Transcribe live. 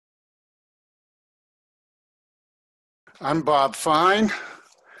I'm Bob Fine.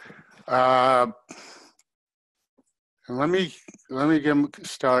 And let me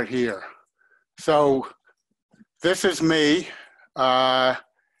start here. So this is me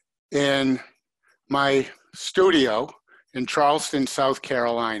in my studio in Charleston, South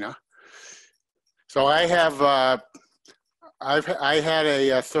Carolina. So I have I had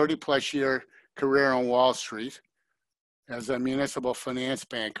a 30-plus year career on Wall Street as a municipal finance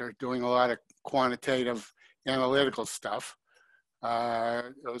banker, doing a lot of quantitative analytical stuff.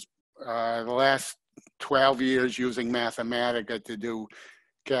 It was the last 12 years using Mathematica to do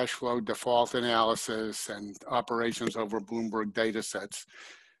cash flow default analysis and operations over Bloomberg data sets.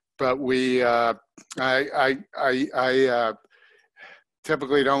 But I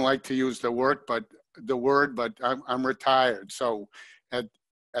typically don't like to use the word, but I'm retired. So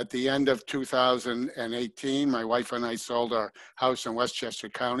at the end of 2018, my wife and I sold our house in Westchester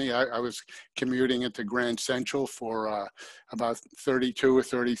County. I was commuting into Grand Central for about 32 or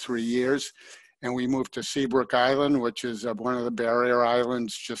 33 years. And we moved to Seabrook Island, which is one of the barrier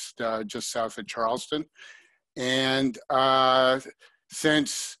islands just south of Charleston. And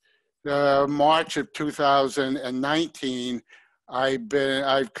since March of 2019,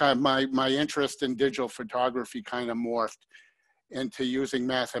 my interest in digital photography kind of morphed into using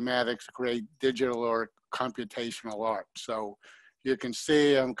mathematics to create digital or computational art. So you can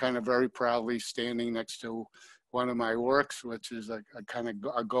see I'm kind of very proudly standing next to one of my works, which is a kind of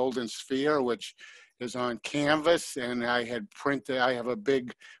a golden sphere, which is on canvas. And I have a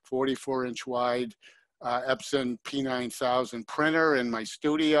big 44-inch wide Epson P9000 printer in my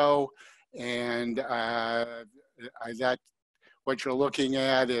studio. And what you're looking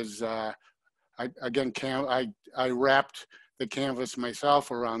at is, I wrapped the canvas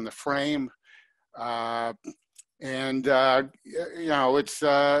myself around the frame, and you know, it's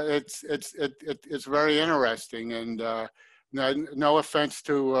very interesting. And no offense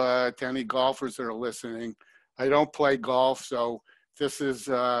to any golfers that are listening, I don't play golf, so this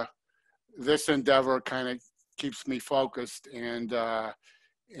endeavor kind of keeps me focused, and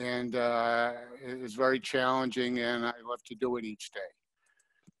it's very challenging, and I love to do it each day.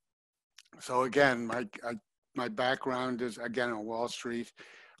 So again, my background is, again, on Wall Street.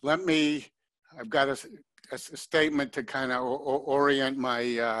 I've got a statement to kind of orient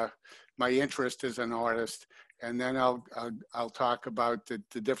my interest as an artist, and then I'll talk about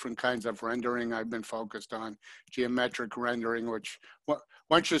the different kinds of rendering I've been focused on. Geometric rendering, which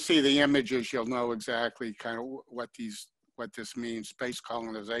once you see the images, you'll know exactly kind of what this means: space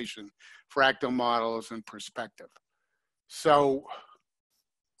colonization, fractal models, and perspective. So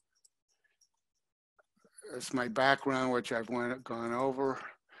that's my background, which I've gone over.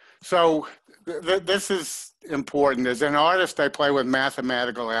 So this is important. As an artist, I play with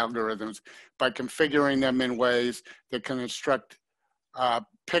mathematical algorithms by configuring them in ways that can instruct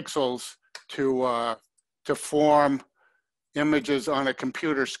pixels to form images on a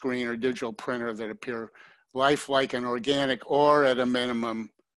computer screen or digital printer that appear lifelike and organic, or at a minimum,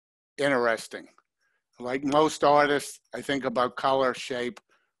 interesting. Like most artists, I think about color, shape,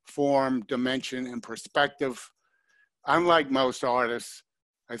 form, dimension, and perspective. Unlike most artists,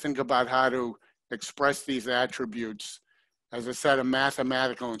 I think about how to express these attributes as a set of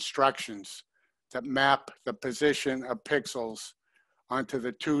mathematical instructions that map the position of pixels onto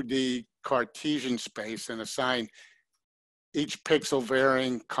the 2D Cartesian space and assign each pixel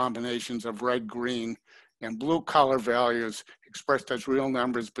varying combinations of red, green, and blue color values expressed as real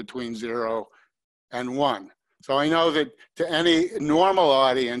numbers between 0 and 1. So I know that to any normal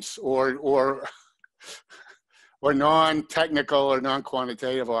audience or non-technical or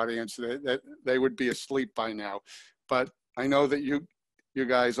non-quantitative audience, that they would be asleep by now. But I know that you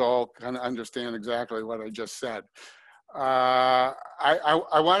guys all kind of understand exactly what I just said. I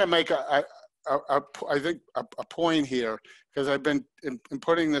want to make I think a point here, because I've been in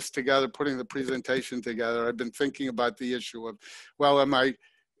putting this together, putting the presentation together. I've been thinking about the issue of, well,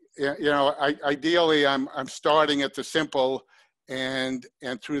 ideally I'm starting at the simple, and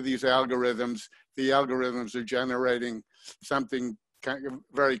through these algorithms, the algorithms are generating something kind of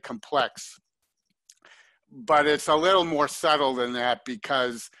very complex. But it's a little more subtle than that,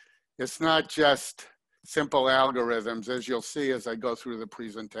 because it's not just simple algorithms, as you'll see as I go through the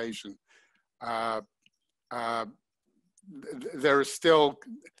presentation. There's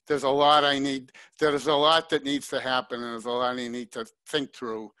a lot that needs to happen, and there's a lot I need to think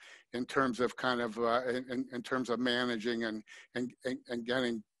through in terms of in terms of managing and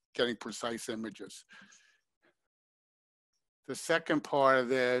getting precise images. The second part of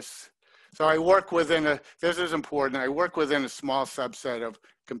this, So I work within this is important, I work within a small subset of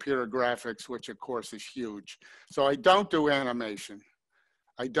computer graphics, which of course is huge. So I don't do animation.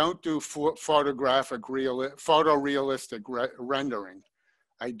 I don't do photorealistic rendering.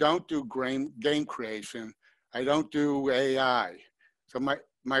 I don't do game creation. I don't do AI. So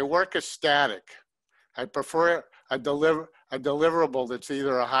my work is static. I prefer a deliverable that's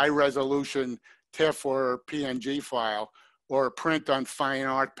either a high resolution TIFF or PNG file, or a print on fine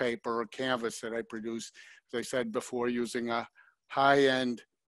art paper or canvas that I produce, as I said before, using a high-end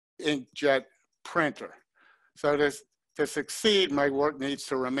inkjet printer. So to succeed, my work needs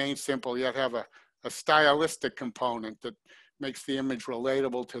to remain simple, yet have a stylistic component that makes the image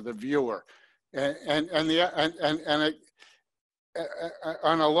relatable to the viewer.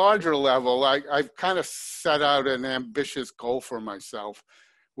 On a larger level, I've kind of set out an ambitious goal for myself,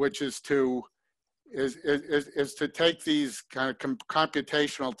 which is to take these kind of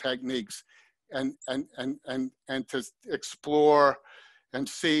computational techniques and to explore and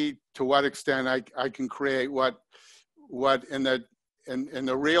see to what extent I can create what in the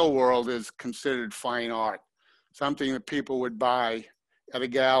real world is considered fine art, something that people would buy at a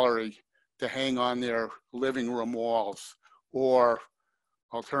gallery to hang on their living room walls, or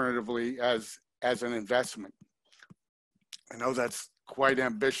alternatively as an investment. I know that's quite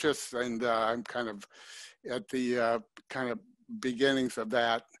ambitious, and I'm kind of at the kind of beginnings of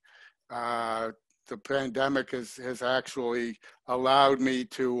that. The pandemic has actually allowed me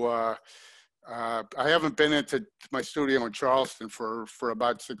to, I haven't been into my studio in Charleston for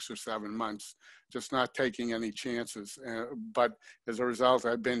about 6 or 7 months, just not taking any chances. But as a result,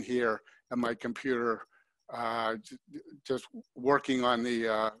 I've been here at my computer, just working on the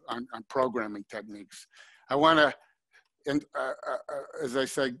on programming techniques. I want to, as I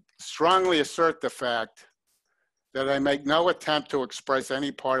say, strongly assert the fact that I make no attempt to express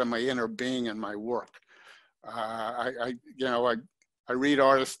any part of my inner being in my work. I read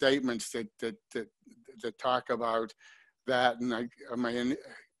artist statements that talk about that, and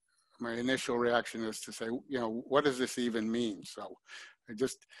my initial reaction is to say, what does this even mean? So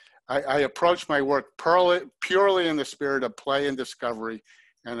I approach my work purely in the spirit of play and discovery,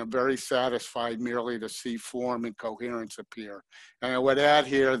 and I'm very satisfied merely to see form and coherence appear. And I would add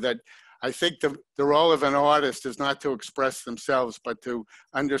here that I think the role of an artist is not to express themselves, but to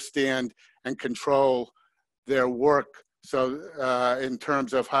understand and control their work. So in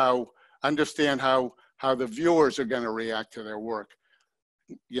terms of understand how the viewers are going to react to their work,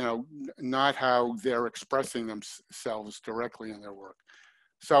 not how they're expressing themselves directly in their work.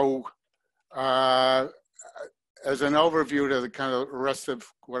 So as an overview to the kind of rest of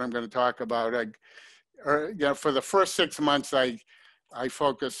what I'm going to talk about, for the first 6 months, I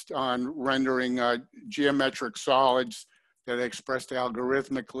focused on rendering geometric solids that I expressed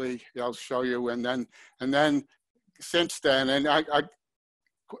algorithmically. I'll show you, and then since then, and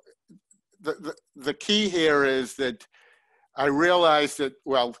the key here is that I realized that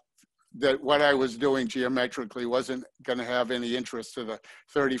that what I was doing geometrically wasn't going to have any interest to the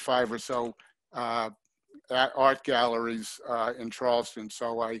 35 or so art galleries in Charleston.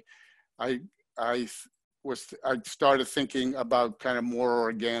 So I started thinking about kind of more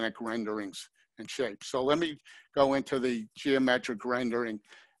organic renderings and shapes. So let me go into the geometric rendering,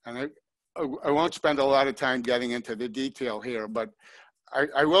 and I won't spend a lot of time getting into the detail here, but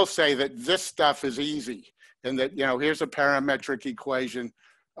I will say that this stuff is easy, and that here's a parametric equation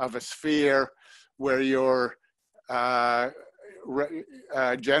of a sphere where you're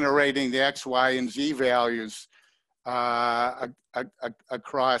generating the x, y, and z values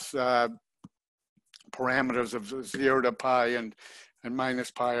across parameters of 0 to pi and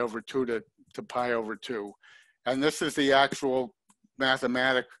minus pi over 2 to pi over 2. And this is the actual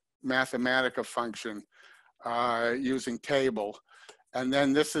Mathematica function using table. And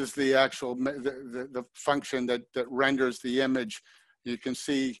then this is the actual the function that renders the image. You can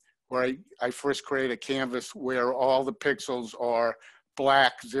see where I first create a canvas where all the pixels are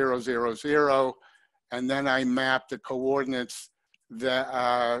black 0, 0, 0, and then I map the coordinates that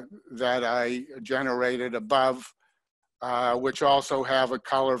I generated above, which also have a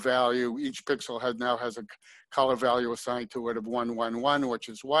color value. Each pixel now has a color value assigned to it of 1, 1, 1, which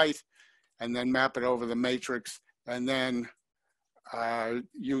is white, and then map it over the matrix, and then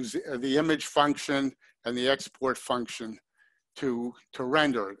use the image function and the export function to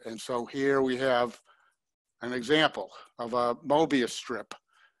render it. And so here we have an example of a Mobius strip,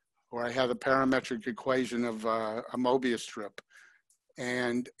 where I have a parametric equation of a Mobius strip,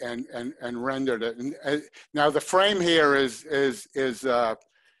 and rendered it. And now the frame here is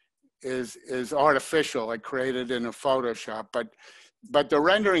artificial. I created in a Photoshop, but but the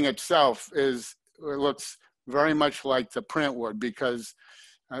rendering itself looks very much like the print would, because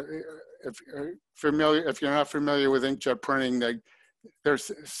if you're not familiar with inkjet printing, there's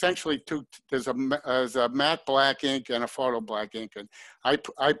essentially there's a matte black ink and a photo black ink. And I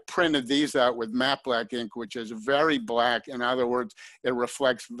printed these out with matte black ink, which is very black. In other words, it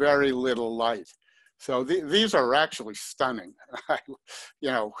reflects very little light. So these are actually stunning,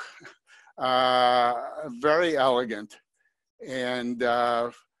 you know, very elegant. And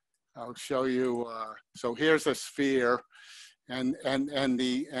I'll show you, so here's a sphere, and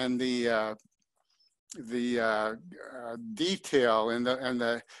the detail and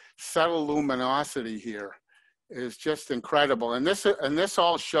the subtle luminosity here is just incredible. And this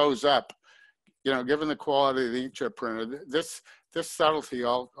all shows up, you know, given the quality of the inkjet printer, this subtlety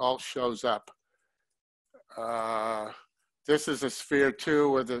all shows up. This is a sphere too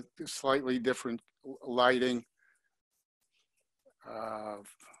with a slightly different lighting.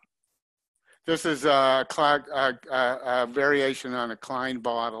 This is a variation on a Klein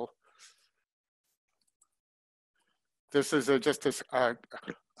bottle. This is just a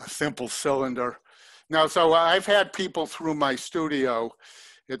simple cylinder. Now, so I've had people through my studio.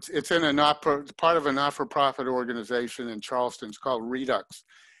 It's in part of a not-for-profit organization in Charleston. It's called Redux.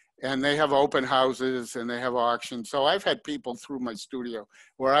 And they have open houses and they have auctions. So I've had people through my studio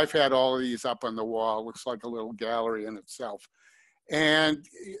where I've had all of these up on the wall. Looks like a little gallery in itself. And,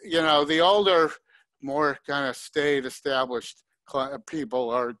 you know, the older, more kind of established people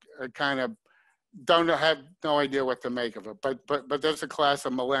are kind of have no idea what to make of it. But there's a class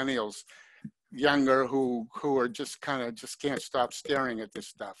of millennials, younger, who are just can't stop staring at this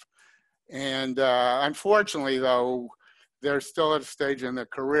stuff. And unfortunately, though, they're still at a stage in their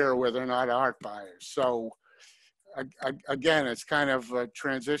career where they're not art buyers. So again, it's kind of a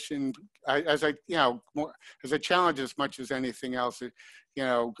transition as a challenge as much as anything else. You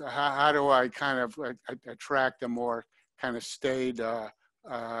know, how do I kind of attract a more kind of staid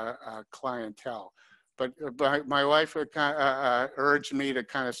clientele? But my wife urged me to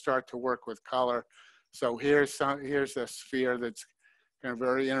kind of start to work with color. So here's a sphere that's kind of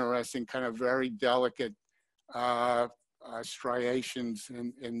very interesting, kind of very delicate striations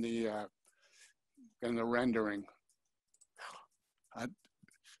in the rendering.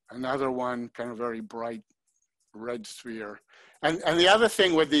 Another one, kind of very bright red sphere. And the other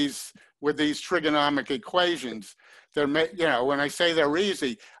thing with these trigonomic equations, they're, you know, when I say they're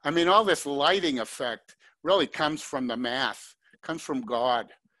easy, I mean all this lighting effect really comes from the math, comes from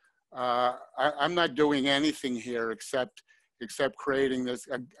God. I'm not doing anything here except creating this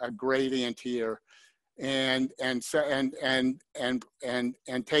a gradient here, and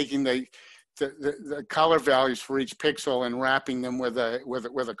taking the color values for each pixel and wrapping them with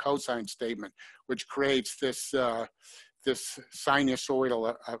a cosine statement, which creates this this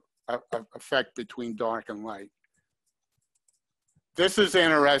sinusoidal effect between dark and light. This is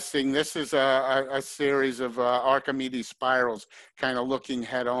interesting. This is a series of Archimedes spirals kind of looking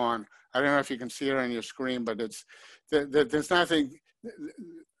head on. I don't know if you can see it on your screen, but there's nothing.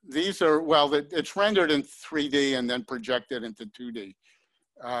 These are, well, it's rendered in 3D and then projected into 2D.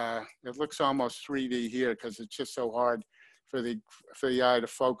 It looks almost 3D here because it's just so hard for the eye to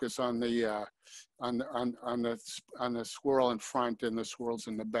focus on the swirl in front and the swirls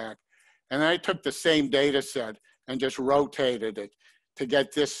in the back. And I took the same data set and just rotated it to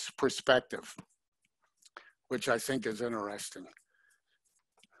get this perspective, which I think is interesting.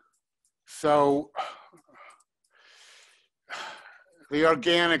 So the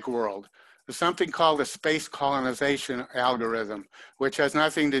organic world. There's something called a space colonization algorithm, which has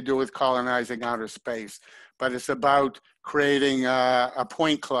nothing to do with colonizing outer space, but it's about creating a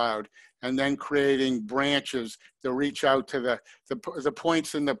point cloud and then creating branches that reach out to the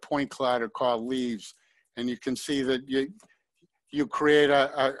points in the point cloud are called leaves. And you can see that you create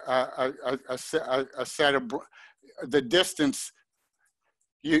a set of the distance.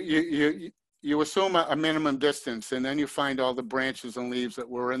 You assume a minimum distance, and then you find all the branches and leaves that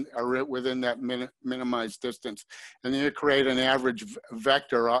are within that minimized distance, and then you create an average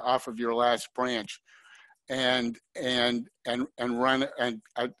vector off of your last branch, and run and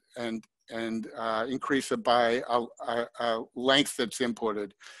increase it by a length that's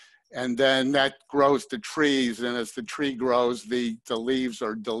inputted, and then that grows to trees, and as the tree grows, the leaves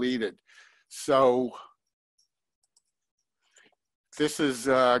are deleted. So this is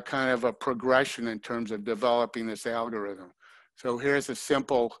kind of a progression in terms of developing this algorithm. So here's a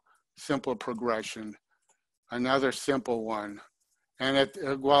simple progression, another simple one. And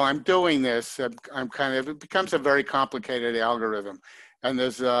while I'm doing this, it becomes a very complicated algorithm. And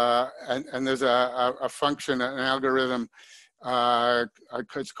there's a function, an algorithm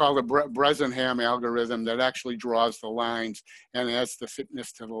it's called a Bresenham algorithm that actually draws the lines and adds the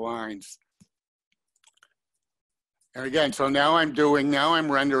fitness to the lines. And again, so now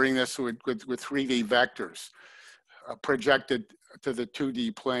I'm rendering this with 3D vectors projected to the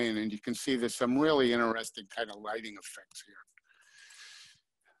 2D plane. And you can see there's some really interesting kind of lighting effects here.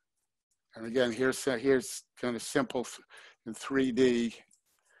 And again, here's kind of simple in 3D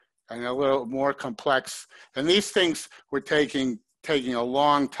and a little more complex. And these things were taking a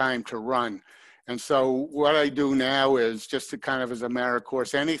long time to run. And so what I do now is just to kind of as a matter of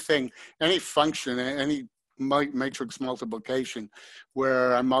course, any function, any matrix multiplication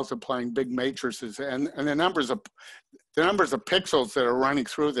where I'm multiplying big matrices and the numbers of pixels that are running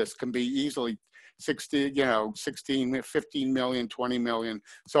through this can be easily 16, 15 million, 20 million.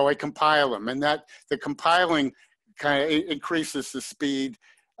 So I compile them, and that the compiling kind of increases the speed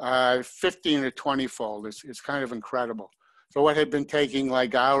 15 or 20 fold. It's kind of incredible. So what had been taking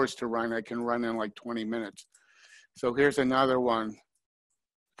like hours to run, I can run in like 20 minutes. So here's another one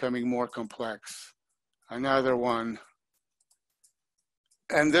becoming more complex. Another one.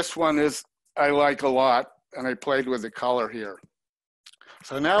 And this one is, I like a lot, and I played with the color here.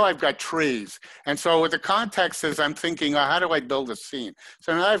 So now I've got trees. And so with the context is I'm thinking, how do I build a scene?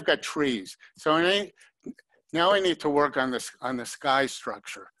 So now I've got trees. So now I need to work on the sky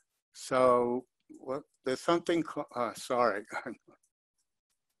structure. So there's something, sorry.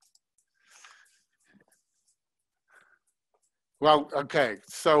 Well, okay,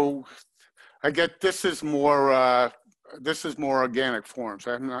 so I get this is more organic forms.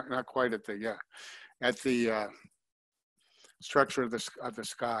 I'm not quite at the structure of the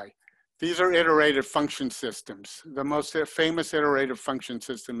sky. These are iterative function systems. The most famous iterative function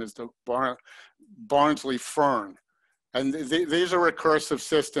system is the Barnsley-Fern. And these are recursive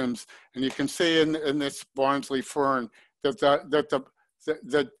systems. And you can see in this Barnsley-Fern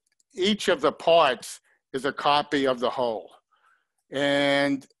that each of the parts is a copy of the whole.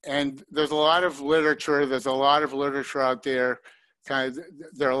 And there's a lot of literature. There's a lot of literature out there.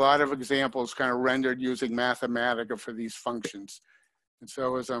 There are a lot of examples kind of rendered using Mathematica for these functions. And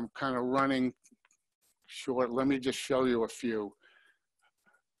so as I'm kind of running short, let me just show you a few.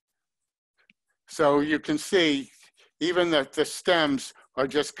 So you can see even that the stems are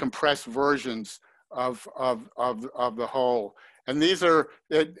just compressed versions of the whole. And these are,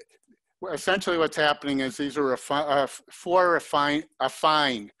 essentially what's happening is these are four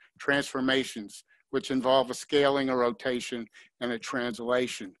affine transformations, which involve a scaling, a rotation, and a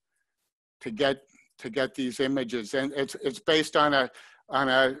translation to get these images. And it's based on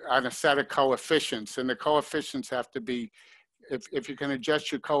a set of coefficients, and the coefficients have to be, if you can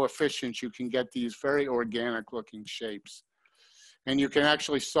adjust your coefficients, you can get these very organic looking shapes. And you can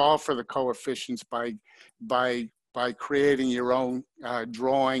actually solve for the coefficients by creating your own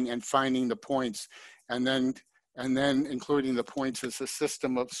drawing and finding the points, and then including the points as a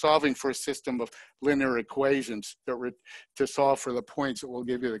system of solving for a system of linear equations to solve for the points that will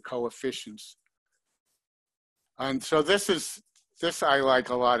give you the coefficients. And so this I like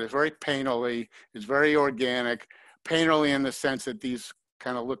a lot. It's very painterly. It's very organic. Painterly in the sense that these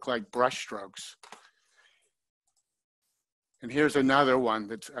kind of look like brush strokes. And here's another one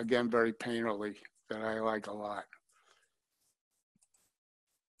that's, again, very painterly that I like a lot.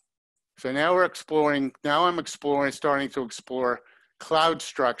 So now I'm starting to explore cloud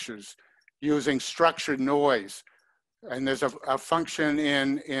structures using structured noise. And there's a function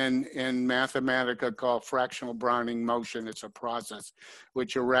in Mathematica called fractional Browning motion. It's a process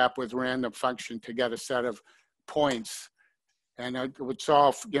which you wrap with random function to get a set of points. And it would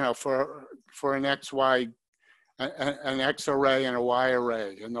solve, for an X, Y, an X array and a Y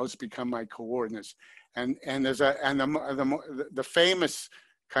array, and those become my coordinates. And the famous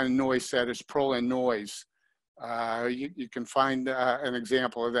kind of noise set is Perlin noise. You can find an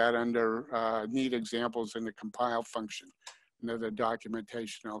example of that under neat examples in the compile function, under the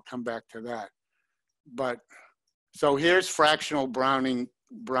documentation. I'll come back to that. But so here's fractional Brownian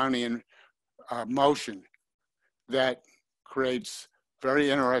motion that creates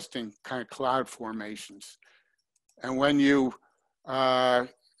very interesting kind of cloud formations. And when you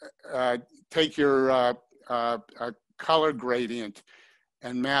take your color gradient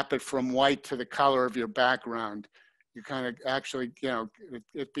and map it from white to the color of your background, you kind of actually,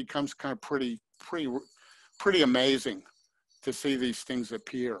 it becomes kind of pretty amazing to see these things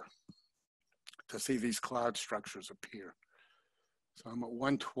appear, to see these cloud structures appear. So I'm at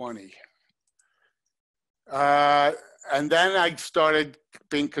 120. And then I started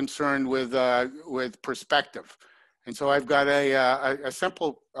being concerned with perspective. And so I've got a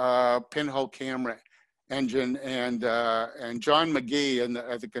simple pinhole camera engine, and John McGee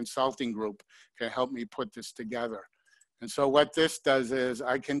at the consulting group can help me put this together. And so what this does is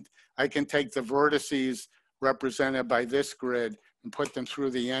I can take the vertices represented by this grid and put them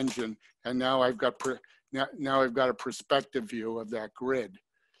through the engine, and now I've got now I've got a perspective view of that grid.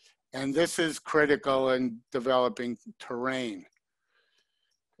 And this is critical in developing terrain.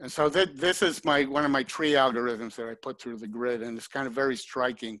 And so this is one of my tree algorithms that I put through the grid, and it's kind of very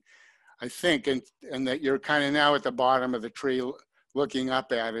striking, I think, and that you're kind of now at the bottom of the tree looking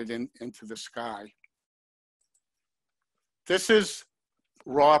up at it into the sky. This is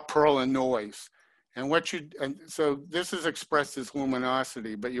raw Perlin noise. And so this is expressed as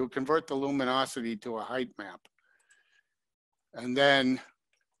luminosity, but you convert the luminosity to a height map. And then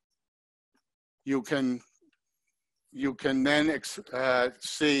you can then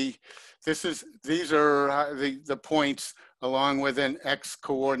see these are the points along with an X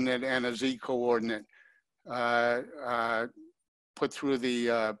coordinate and a Z coordinate put through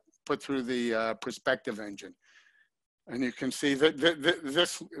the perspective engine. And you can see that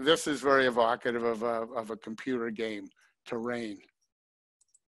this is very evocative of a computer game, terrain.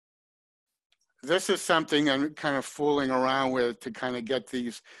 This is something I'm kind of fooling around with to kind of get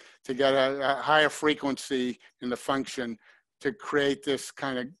a higher frequency in the function to create this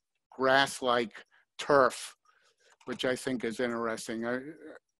kind of grass-like turf, which I think is interesting.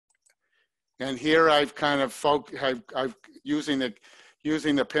 And here I've kind of I've using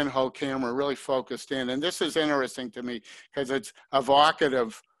the pinhole camera really focused in. And this is interesting to me because it's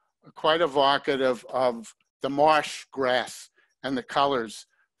evocative, quite evocative of the marsh grass and the colors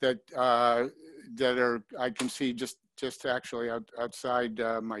that I can see just actually outside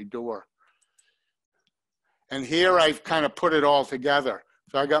my door. And here I've kind of put it all together.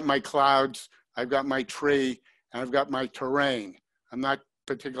 So I got my clouds, I've got my tree, and I've got my terrain. I'm not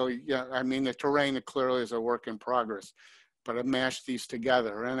particularly, I mean, the terrain clearly is a work in progress, but I've mashed these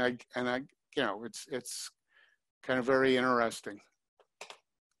together, and I it's kind of very interesting.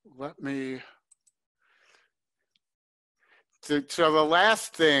 So the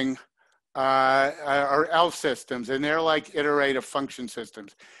last thing are L systems, and they're like iterative function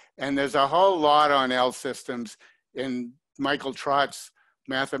systems. And there's a whole lot on L systems in Michael Trott's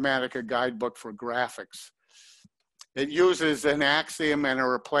Mathematica guidebook for graphics. It uses an axiom and a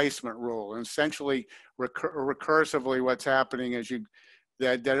replacement rule. And essentially, recursively, what's happening is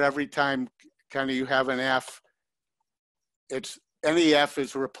that every time kind of you have an F, any F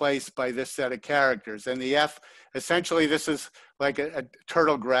is replaced by this set of characters. And the F, essentially, this is like a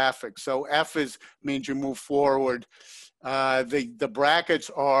turtle graphic. So F means you move forward. The brackets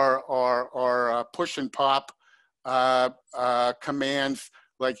are push and pop commands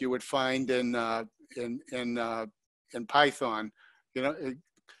like you would find in Python.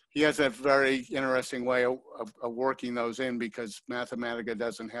 He has a very interesting way of working those in because Mathematica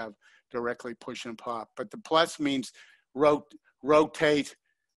doesn't have directly push and pop. But the plus means rotate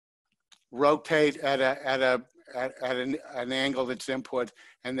at an angle that's input,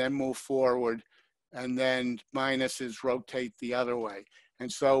 and then move forward, and then minus is rotate the other way.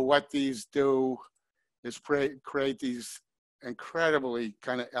 And so what these do is create these incredibly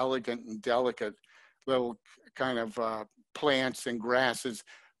kind of elegant and delicate little kind of plants and grasses.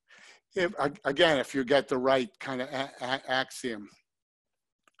 If you get the right kind of axiom.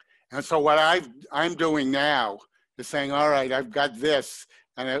 And so what I'm doing now is saying, all right, I've got this,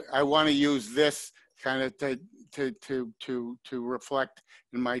 and I want to use this kind of to reflect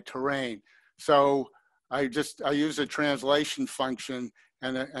in my terrain. So I use a translation function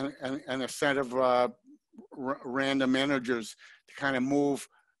and a set of random integers to kind of move,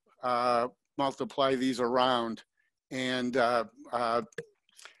 multiply these around, and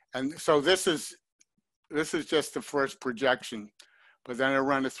so this is just the first projection, but then I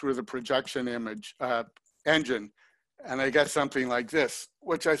run it through the projection engine, and I get something like this,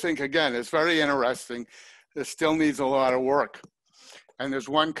 which I think again is very interesting. It still needs a lot of work, and there's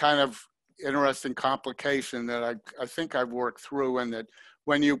one kind of interesting complication that I think I've worked through, and that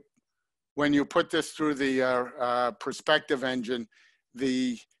when you put this through the perspective engine,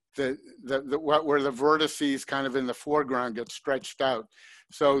 where the vertices kind of in the foreground get stretched out.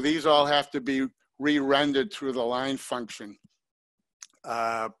 So these all have to be re-rendered through the line function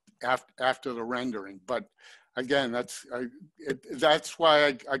after the rendering. But again, that's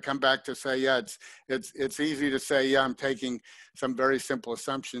why I come back to say, yeah, it's easy to say, yeah, I'm taking some very simple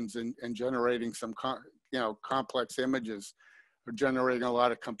assumptions and generating some complex images, or generating a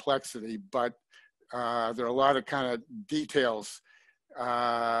lot of complexity, but there are a lot of kind of details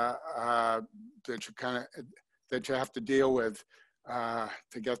that you have to deal with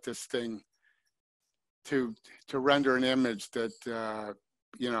to get this thing to render an image that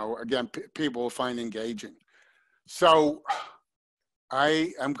you know, again, people will find engaging. So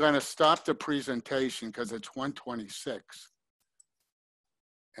I am going to stop the presentation because it's 1:26,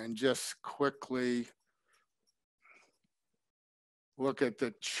 and just quickly look at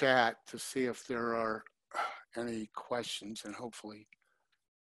the chat to see if there are any questions, and hopefully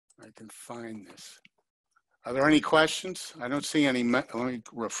I can find this. Are there any questions? I don't see any. Let me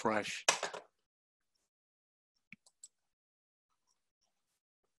refresh.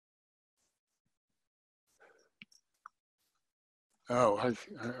 Oh,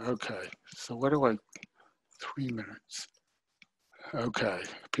 okay. So what do I, 3 minutes. Okay,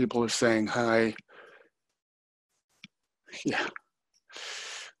 people are saying hi. Yeah.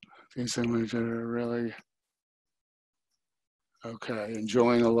 These images are really, okay,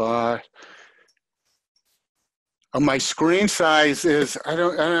 enjoying a lot. My screen size is, I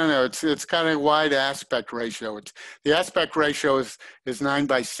don't know, it's kind of wide aspect ratio. The aspect ratio is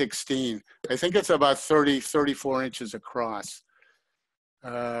 9:16. I think it's about 34 inches across.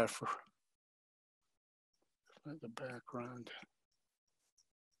 For the background.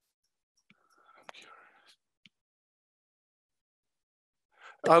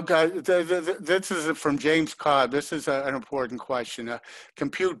 Okay, this is from James Cobb. This is an important question.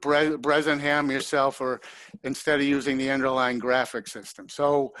 Compute Bresenham yourself, or instead of using the underlying graphic system.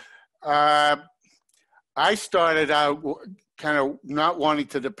 So I started out kind of not wanting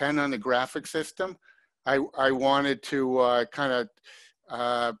to depend on the graphic system. I wanted to kind of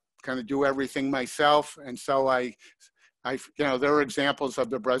do everything myself, and so I you know, there are examples of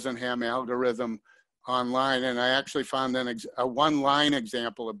the Bresenham algorithm online, and I actually found a one-line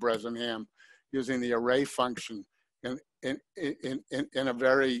example of Bresenham using the array function in a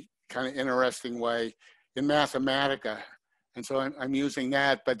very kind of interesting way in Mathematica, and so I'm using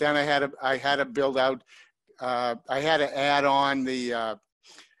that. But then I had to build out, I had to add on the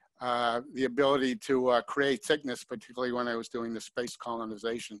ability to create thickness, particularly when I was doing the space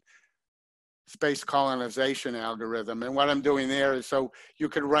colonization algorithm. And what I'm doing there is, so you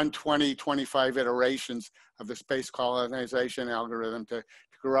could run 20, 25 iterations of the space colonization algorithm to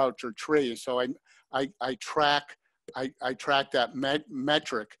grow out your tree. So I track that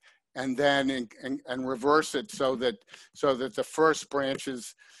metric, and then and reverse it so that the first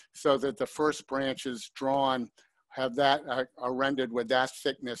branches drawn have that are rendered with that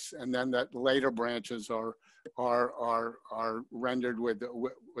thickness, and then that later branches are rendered with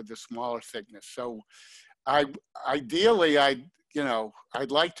the smaller thickness. So ideally I'd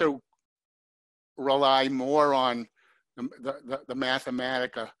like to rely more on the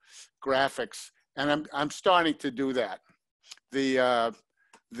Mathematica graphics, and I'm starting to do that.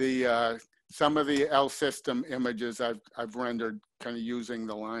 Some of the L system images I've rendered kind of using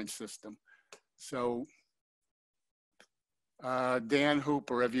the line system. So Dan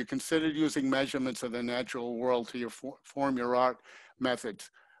Hooper, have you considered using measurements of the natural world to form your art methods?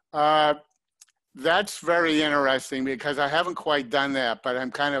 That's very interesting because I haven't quite done that, but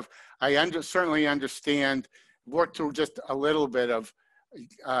I'm kind of, certainly understand, worked through just a little bit of,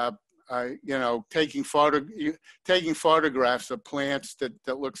 you know, taking photographs of plants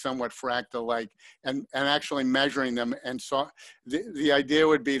that look somewhat fractal-like, and actually measuring them. And so the idea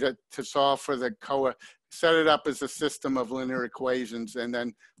would be to solve for the set it up as a system of linear equations and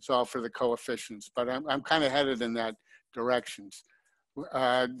then solve for the coefficients. But I'm kind of headed in that direction.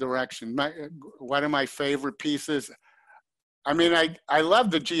 One of my favorite pieces, I mean, I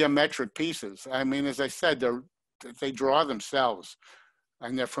love the geometric pieces. I mean, as I said, they draw themselves,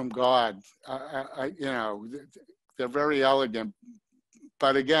 and they're from God. You know, they're very elegant.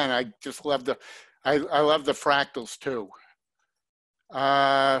 But again, I just love I love the fractals too.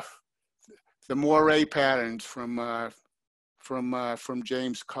 The moire patterns from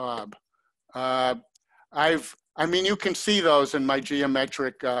James Cobb. I mean, you can see those in my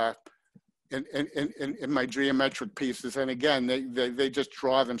geometric in my geometric pieces, and again, they just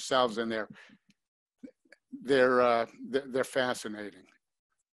draw themselves, and they're fascinating.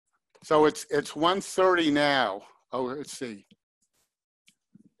 So it's 1:30 now. Oh, let's see.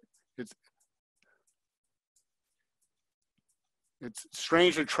 It's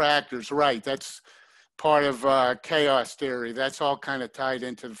strange attractors, right? That's part of chaos theory. That's all kind of tied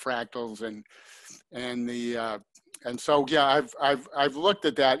into the fractals and so yeah, I've looked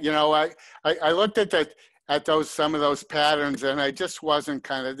at that. You know, I looked at some of those patterns, and I just wasn't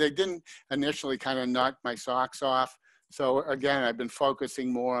they didn't initially kind of knock my socks off. So again, I've been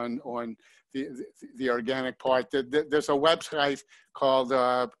focusing more on the organic part. There's a website called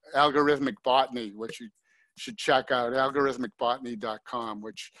Algorithmic Botany, which you should check out, algorithmicbotany.com,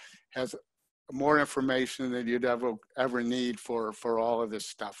 which has more information than you'd ever need for all of this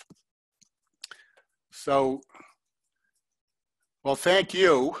stuff. So, well, thank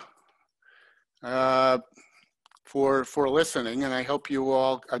you for listening, and I hope you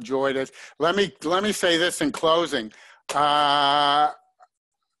all enjoyed it. Let me say this in closing.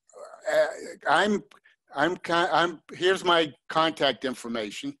 Here's my contact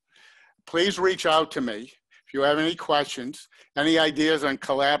information. Please reach out to me if you have any questions, any ideas on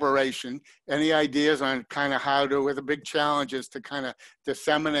collaboration, any ideas on kind of how to, with the big challenges to kind of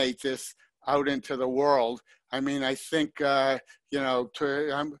disseminate this out into the world. I mean, I think, you know,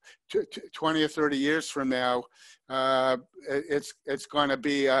 20 or 30 years from now, it's going to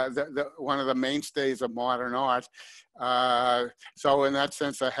be one of the mainstays of modern art. So in that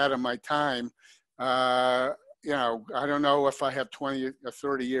sense, ahead of my time. You know, I don't know if I have 20 or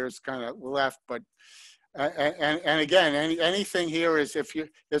 30 years kind of left, but and again, anything here is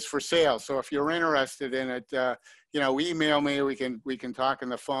is for sale. So if you're interested in it, you know, email me. We can talk on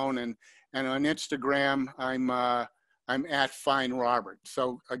the phone, and on Instagram, I'm at Fine Robert.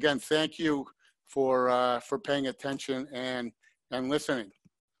 So again, thank you for paying attention and listening.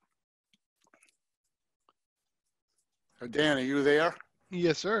 Dan, are you there?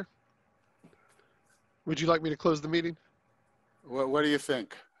 Yes, sir. Would you like me to close the meeting? What do you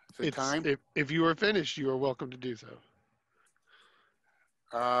think? Is it time? If you are finished, you are welcome to do so.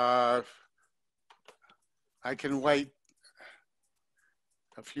 I can wait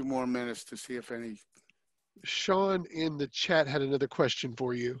a few more minutes to see if any. Sean in the chat had another question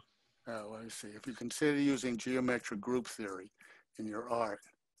for you. Oh, I see. If you consider using geometric group theory in your art.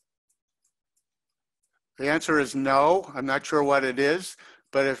 The answer is no. I'm not sure what it is.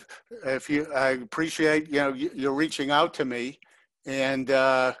 But if you, I appreciate, you know, you're reaching out to me, and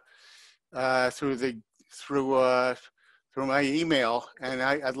through my email, and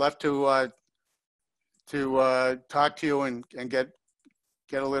I'd love to talk to you and get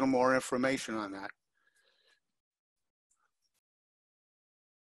a little more information on that.